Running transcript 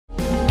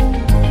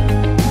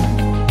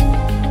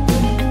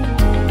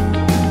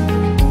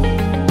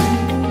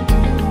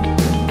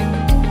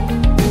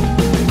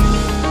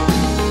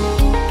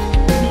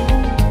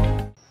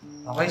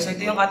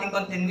yung ating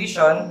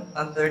continuation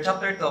under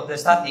Chapter 2 of the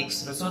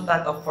Statics,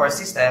 Resultant of Force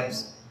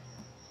Systems,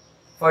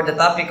 for the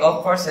topic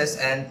of forces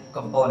and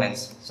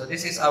components. So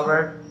this is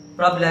our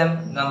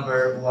problem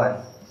number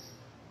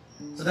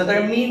 1. So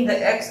determine the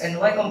x and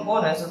y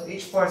components of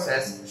each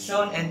forces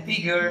shown in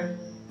figure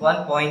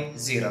 1.0.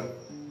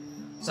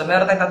 So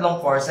meron tayong tatlong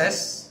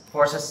forces,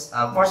 force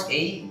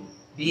A,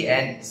 B,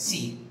 and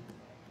C.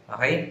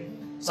 Okay?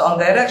 So ang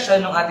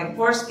direction ng ating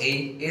force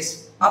A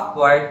is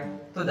upward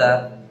to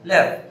the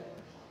left.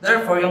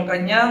 Therefore, yung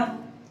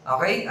kanyang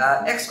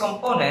x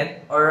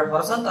component or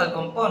horizontal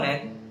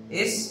component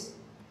is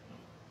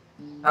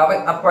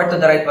upward to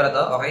the right pala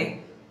to,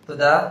 okay? To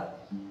the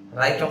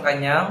right yung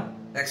kanyang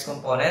x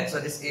component. So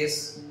this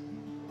is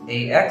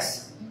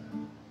AX.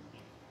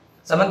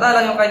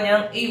 Samantalang yung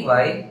kanyang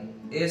AY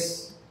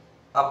is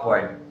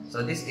upward. So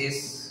this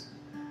is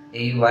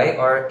AY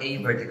or A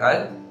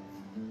vertical.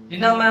 Yun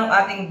naman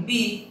ang ating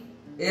B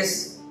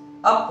is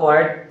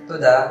upward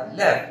to the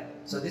left.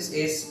 So this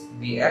is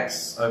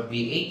BX or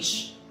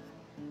BH.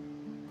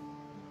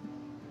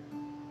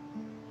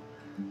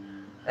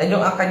 And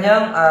yung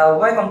kanyang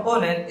Y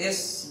component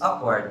is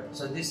upward.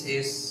 So this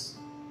is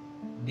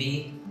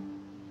BY.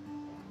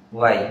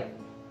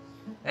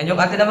 And yung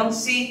ating namang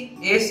C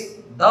is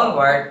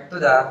downward to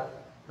the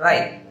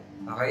right.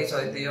 Okay,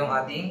 so ito yung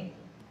ating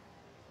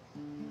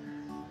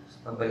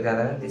pagbalikan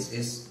natin. This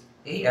is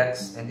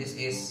AX and this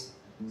is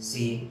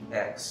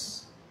CX.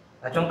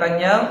 At yung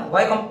kanyang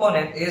Y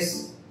component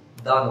is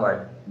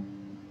downward.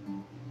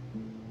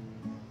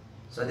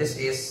 So this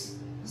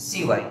is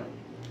CY.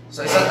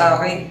 So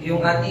okay,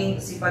 yung ating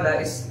C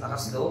pala is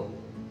nakaslope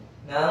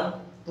ng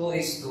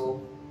 2:1.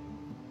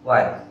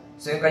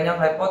 So yung kanyang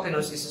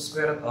hypotenuse is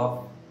square root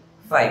of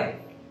 5.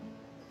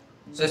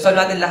 So isolve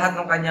natin lahat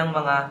ng kanyang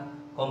mga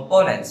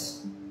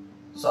components.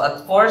 So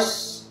at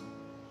force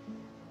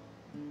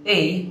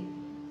A,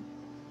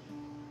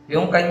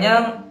 yung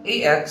kanyang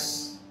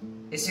AX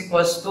is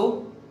equals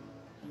to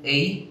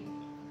A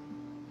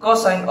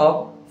cosine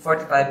of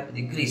 45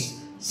 degrees.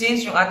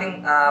 Since yung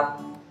ating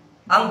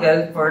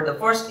angle for the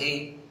force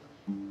A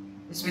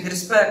is with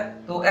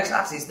respect to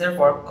x-axis,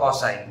 therefore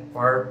cosine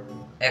for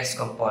x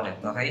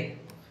component. Okay?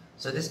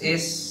 So this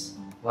is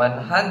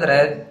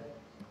 100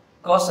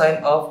 cosine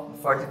of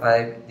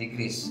 45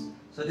 degrees.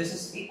 So this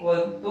is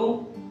equal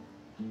to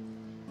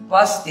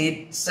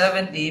positive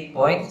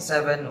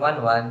 70.711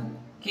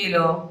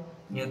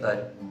 kilonewton.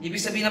 Ibig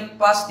sabihin ng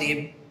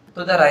positive,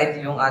 to the right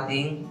yung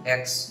ating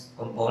x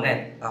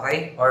component.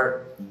 Okay?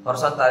 Or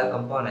horizontal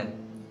component.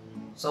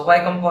 So y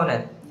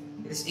component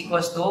is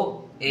equals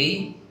to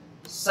A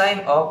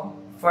sine of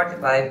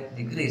 45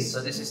 degrees.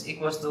 So this is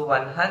equals to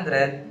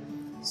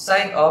 100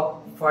 sine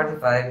of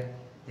 45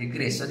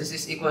 degrees. So this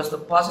is equals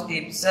to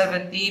positive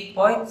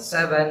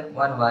 70.711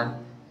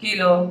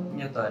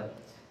 kilonewton.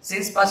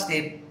 Since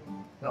positive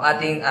yung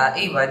ating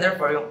AY,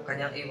 therefore yung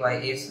kanyang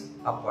AY is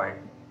upward.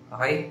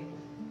 Okay?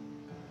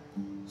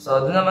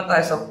 So doon naman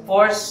tayo sa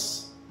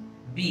force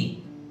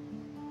B.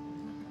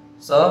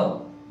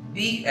 So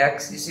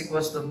BX is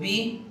equals to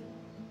B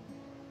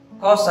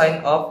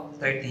cosine of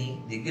 30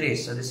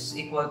 degrees. So this is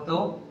equal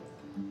to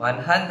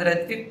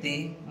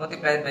 150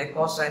 multiplied by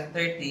cosine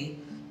 30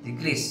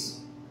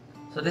 degrees.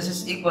 So this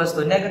is equals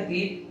to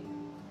negative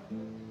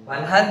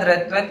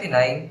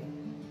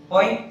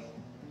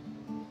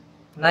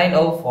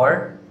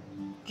 129.904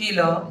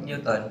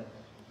 kilonewton.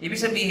 Ibig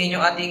sabihin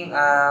yung ating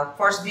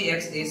force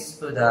BX is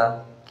to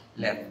the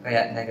left,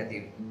 kaya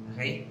negative.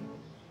 Okay?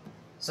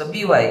 So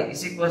BY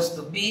is equals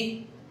to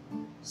B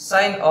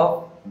sine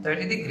of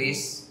 30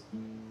 degrees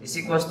is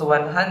equals to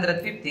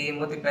 150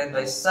 multiplied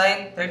by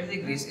sine 30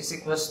 degrees is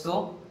equals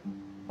to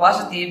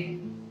positive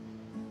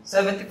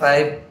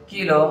 75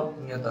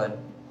 kilonewton.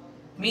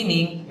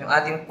 Meaning, yung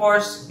ating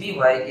force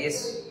BY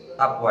is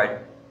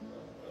upward.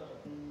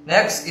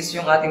 Next is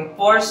yung ating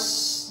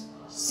force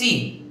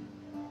C.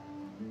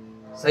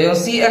 So yung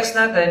CX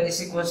natin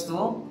is equals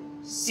to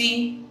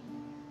C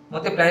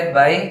multiplied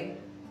by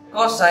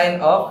cosine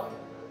of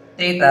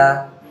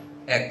theta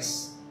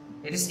x.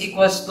 It is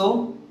equals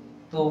to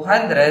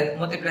 200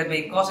 multiplied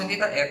by cosine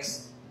theta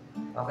x.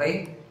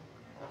 Okay?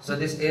 So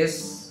this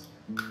is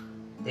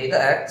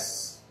theta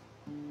x.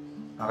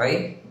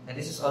 Okay? And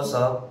this is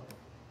also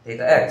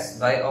theta x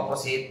by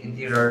opposite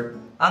interior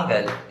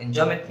angle in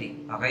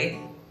geometry.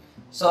 Okay?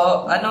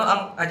 So, ano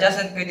ang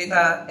adjacent kay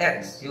theta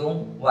x?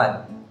 Yung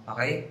 1.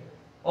 Okay?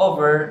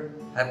 Over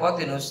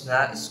hypotenuse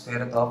na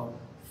square root of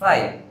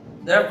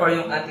 5. Therefore,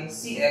 yung ating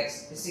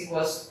CX is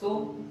equals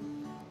to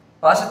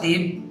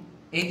positive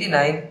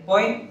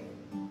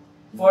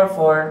 89.443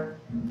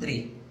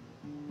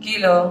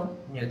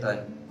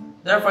 kilonewton.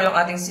 Therefore, yung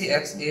ating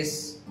CX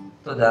is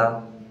to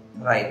the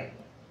right.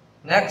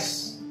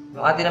 Next,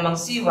 yung ating namang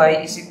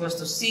CY is equals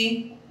to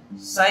C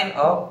sine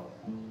of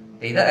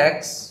theta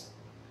x,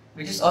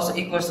 which is also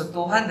equals to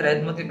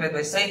 200 multiplied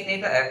by sine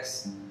theta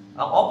x.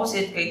 Ang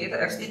opposite kay theta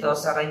x dito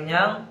sa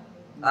kanyang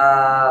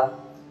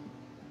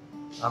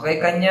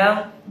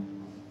kanyang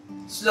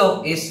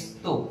slope is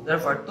 2.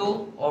 Therefore,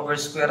 2 over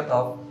square root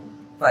of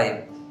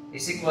 5.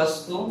 is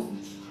equals to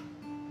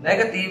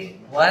negative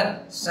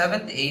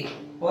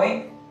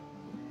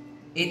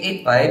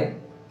 178.885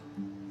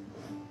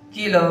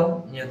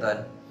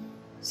 kilonewton.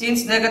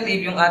 Since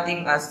negative yung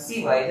ating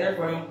CY,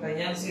 therefore yung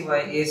kanyang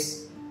CY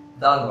is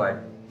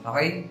downward.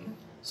 Okay?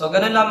 So,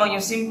 ganun lamang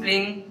yung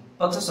simpleng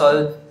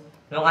pagsosolve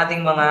ng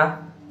ating mga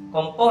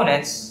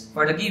components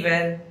for the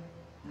given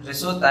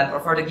resultant or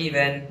for the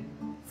given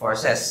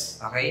forces.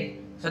 Okay?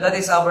 So, that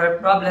is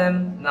our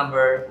problem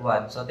number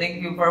 1. So,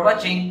 thank you for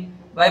watching.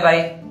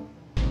 Bye-bye!